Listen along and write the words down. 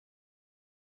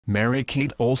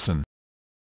Mary-Kate Olsen.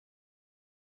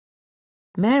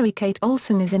 Mary-Kate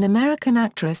Olsen is an American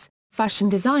actress, fashion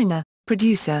designer,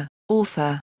 producer,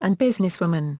 author, and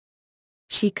businesswoman.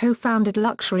 She co-founded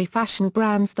luxury fashion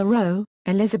brands The Row,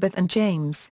 Elizabeth and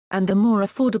James, and the more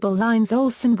affordable lines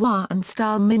Olsenboye and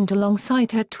StyleMint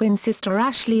alongside her twin sister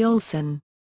Ashley Olsen.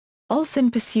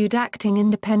 Olsen pursued acting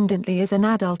independently as an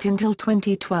adult until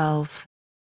 2012.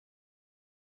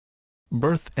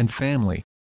 Birth and family.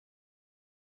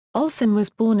 Olsen was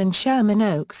born in Sherman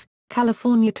Oaks,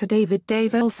 California to David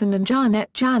Dave Olsen and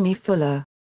Janet Janie Fuller.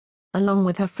 Along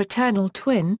with her fraternal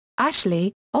twin,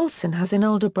 Ashley, Olsen has an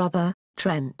older brother,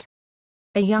 Trent.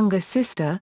 A younger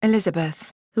sister,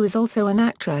 Elizabeth, who is also an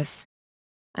actress.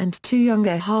 And two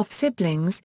younger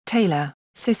half-siblings, Taylor,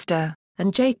 sister,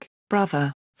 and Jake,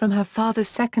 brother, from her father's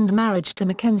second marriage to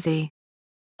Mackenzie.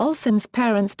 Olsen's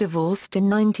parents divorced in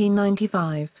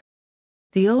 1995.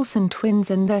 The Olsen twins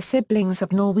and their siblings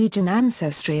have Norwegian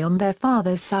ancestry on their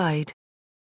father's side.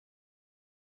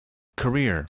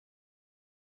 Career.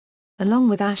 Along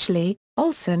with Ashley,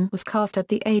 Olsen was cast at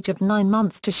the age of 9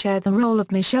 months to share the role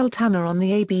of Michelle Tanner on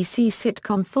the ABC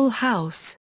sitcom Full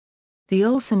House. The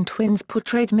Olsen twins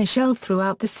portrayed Michelle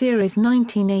throughout the series'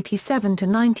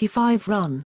 1987-95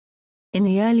 run. In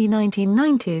the early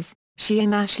 1990s, she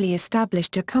and Ashley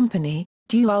established a company,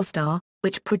 Dualstar,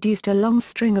 which produced a long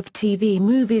string of TV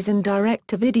movies and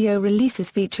direct-to-video releases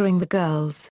featuring the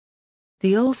girls.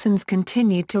 The Olsens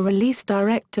continued to release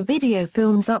direct-to-video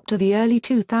films up to the early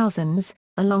 2000s,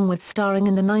 along with starring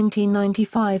in the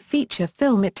 1995 feature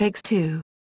film It Takes Two.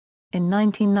 In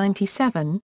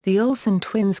 1997, the Olsen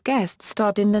twins guest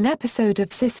starred in an episode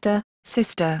of Sister,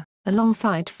 Sister,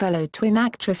 alongside fellow twin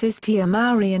actresses Tia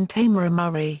Mowry and Tamara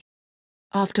Murray.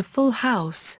 After Full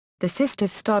House, the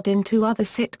sisters starred in 2 other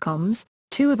sitcoms,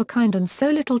 Two of a Kind and So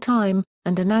Little Time,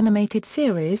 and an animated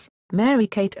series,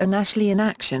 Mary-Kate and Ashley in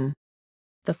Action.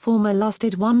 The former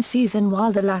lasted 1 season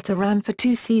while the latter ran for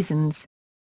 2 seasons.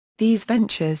 These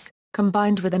ventures,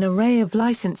 combined with an array of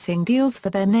licensing deals for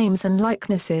their names and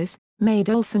likenesses, made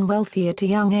Olsen wealthy at a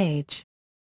young age.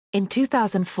 In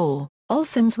 2004,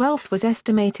 Olsen's wealth was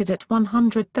estimated at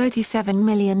 $137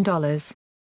 million.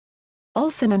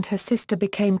 Olsen and her sister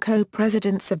became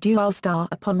co-presidents of Dualstar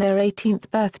upon their 18th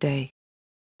birthday.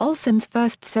 Olsen's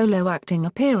first solo acting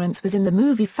appearance was in the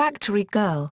movie Factory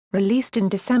Girl, released in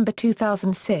December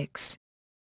 2006.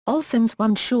 Olsen's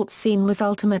one short scene was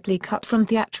ultimately cut from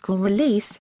theatrical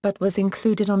release, but was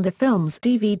included on the film's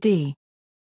DVD.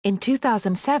 In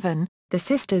 2007, the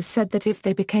sisters said that if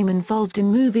they became involved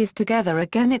in movies together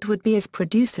again it would be as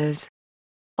producers.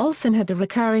 Olsen had a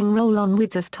recurring role on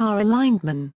Weeds as Tara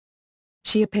Lindman.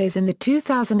 She appears in the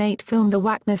 2008 film The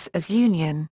Wackness as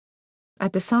Union.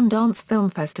 At the Sundance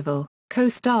Film Festival,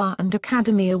 co-star and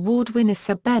Academy Award winner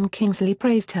Sir Ben Kingsley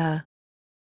praised her.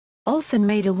 Olsen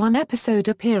made a 1-episode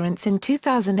appearance in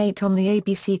 2008 on the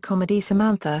ABC comedy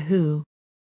Samantha Who,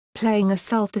 playing a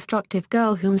self-destructive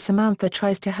girl whom Samantha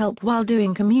tries to help while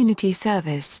doing community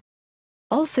service.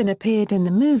 Olsen appeared in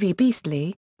the movie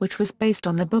Beastly, which was based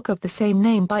on the book of the same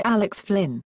name by Alex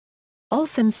Flynn.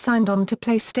 Olsen signed on to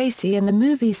play Stacy in the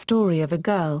movie Story of a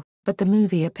Girl, but the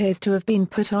movie appears to have been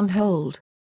put on hold.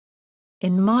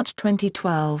 In March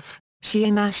 2012, she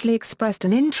and Ashley expressed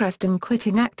an interest in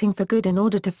quitting acting for good in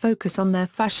order to focus on their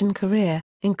fashion career,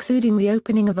 including the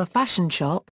opening of a fashion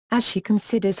shop, as she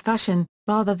considers fashion,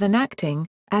 rather than acting,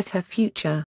 as her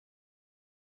future.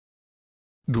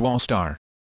 Dualstar.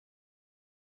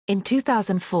 In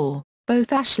 2004,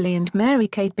 both Ashley and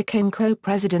Mary-Kate became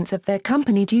co-presidents of their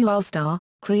company Dualstar,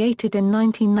 created in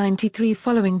 1993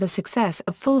 following the success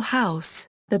of Full House,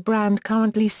 the brand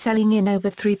currently selling in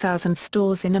over 3,000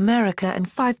 stores in America and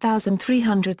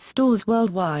 5,300 stores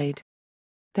worldwide.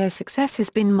 Their success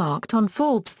has been marked on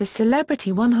Forbes' The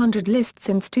Celebrity 100 list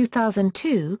since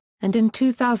 2002, and in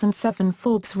 2007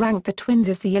 Forbes ranked the twins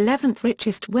as the 11th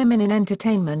richest women in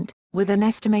entertainment, with an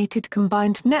estimated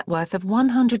combined net worth of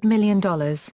 $100 million.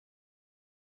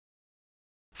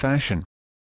 Fashion.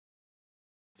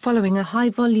 Following a high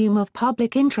volume of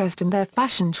public interest in their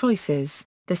fashion choices,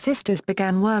 the sisters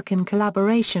began work in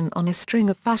collaboration on a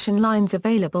string of fashion lines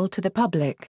available to the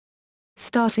public.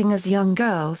 Starting as young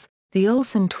girls, the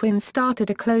Olsen twins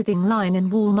started a clothing line in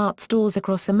Walmart stores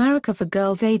across America for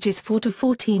girls ages 4 to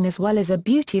 14 as well as a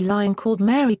beauty line called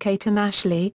Mary-Kate and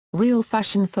Ashley, Real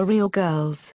Fashion for Real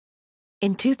Girls.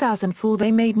 In 2004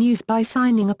 they made news by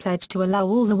signing a pledge to allow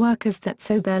all the workers that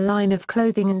sew their line of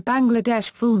clothing in Bangladesh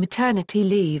full maternity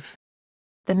leave.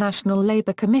 The National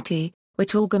Labour Committee,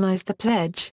 which organized the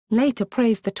pledge, later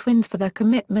praised the twins for their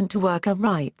commitment to worker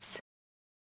rights.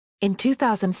 In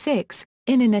 2006,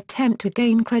 In an attempt to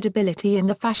gain credibility in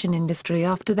the fashion industry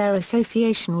after their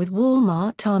association with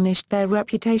Walmart tarnished their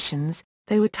reputations,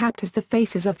 they were tapped as the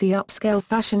faces of the upscale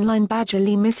fashion line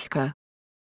Badgerly Mischka.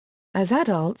 As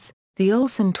adults, the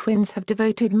Olsen twins have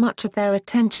devoted much of their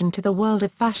attention to the world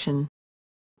of fashion.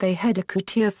 They head a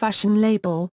couture fashion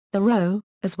label, The Row,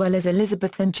 as well as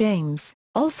Elizabeth and James,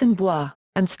 Olsenboye,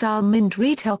 and StyleMint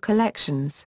retail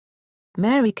collections.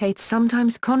 Mary-Kate's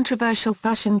sometimes controversial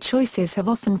fashion choices have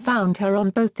often found her on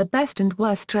both the best and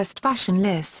worst dressed fashion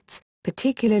lists,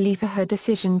 particularly for her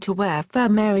decision to wear fur.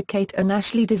 Mary-Kate and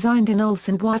Ashley designed an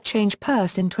Olsenboye change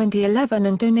purse in 2011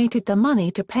 and donated the money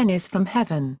to Pennies from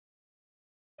Heaven.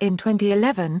 In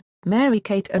 2011,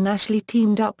 Mary-Kate and Ashley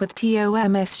teamed up with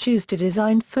TOMS Shoes to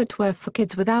design footwear for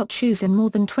kids without shoes in more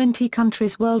than 20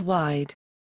 countries worldwide.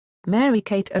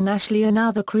 Mary-Kate and Ashley are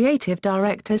now the creative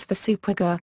directors for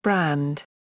Superga brand.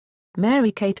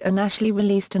 Mary-Kate and Ashley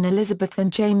released an Elizabeth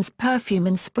and James perfume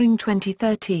in spring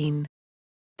 2013.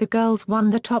 The girls won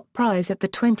the top prize at the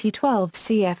 2012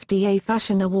 CFDA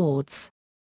Fashion Awards.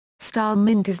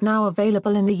 StyleMint is now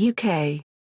available in the UK.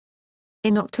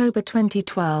 In October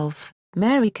 2012,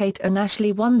 Mary-Kate and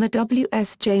Ashley won the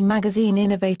WSJ Magazine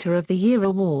Innovator of the Year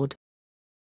award.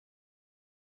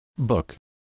 Book.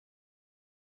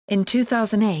 In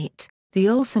 2008, the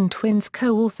Olsen twins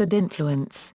co-authored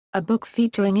Influence, a book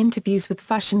featuring interviews with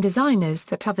fashion designers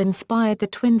that have inspired the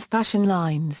twins' fashion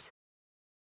lines.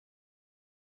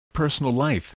 Personal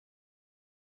life.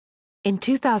 In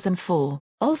 2004,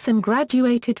 Olsen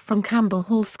graduated from Campbell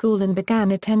Hall School and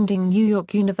began attending New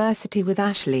York University with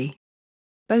Ashley.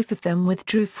 Both of them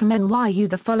withdrew from NYU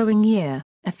the following year,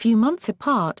 a few months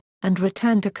apart, and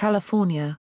returned to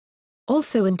California.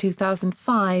 Also in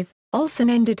 2005, Olsen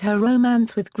ended her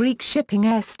romance with Greek shipping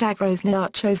heir Stavros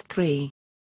Niarchos III.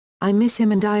 "I miss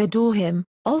him and I adore him,"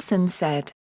 Olsen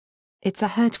said. "It's a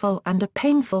hurtful and a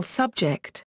painful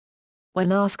subject."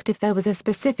 When asked if there was a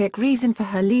specific reason for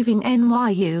her leaving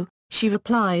NYU, she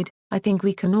replied, "I think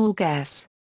we can all guess."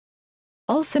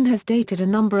 Olsen has dated a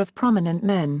number of prominent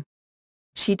men.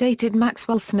 She dated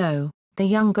Maxwell Snow, the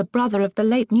younger brother of the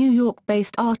late New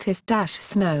York-based artist Dash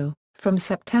Snow, from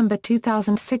September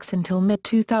 2006 until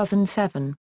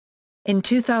mid-2007. In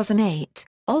 2008,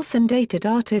 Olsen dated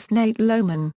artist Nate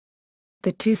Lohman.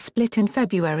 The two split in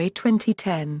February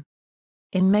 2010.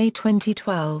 In May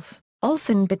 2012,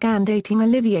 Olsen began dating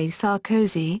Olivier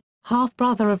Sarkozy,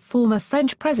 half-brother of former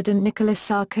French President Nicolas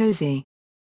Sarkozy.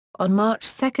 On March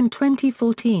 2,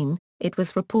 2014, it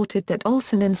was reported that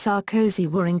Olsen and Sarkozy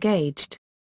were engaged.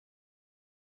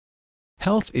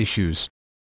 Health issues.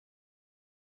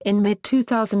 In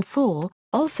mid-2004,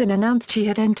 Olsen announced she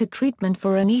had entered treatment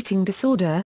for an eating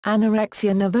disorder,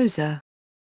 anorexia nervosa.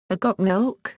 A Got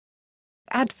Milk?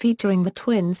 Ad featuring the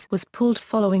twins was pulled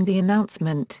following the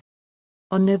announcement.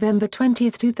 On November 20,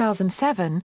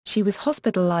 2007, she was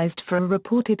hospitalized for a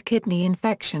reported kidney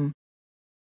infection.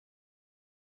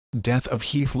 Death of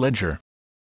Heath Ledger.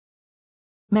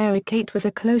 Mary-Kate was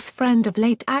a close friend of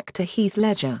late actor Heath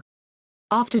Ledger.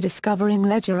 After discovering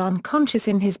Ledger unconscious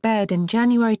in his bed in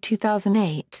January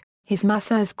 2008, his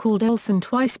masseurs called Olsen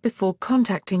twice before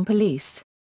contacting police.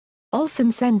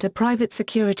 Olsen sent a private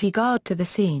security guard to the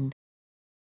scene.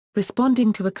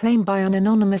 Responding to a claim by an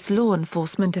anonymous law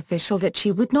enforcement official that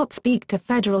she would not speak to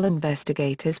federal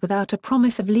investigators without a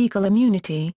promise of legal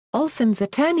immunity, Olsen's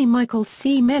attorney Michael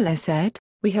C. Miller said,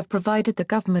 "We have provided the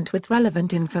government with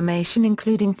relevant information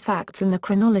including facts and the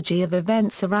chronology of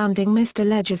events surrounding Mr.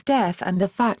 Ledger's death and the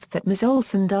fact that Ms.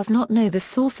 Olsen does not know the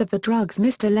source of the drugs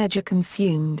Mr. Ledger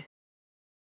consumed."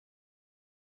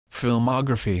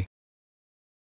 Filmography.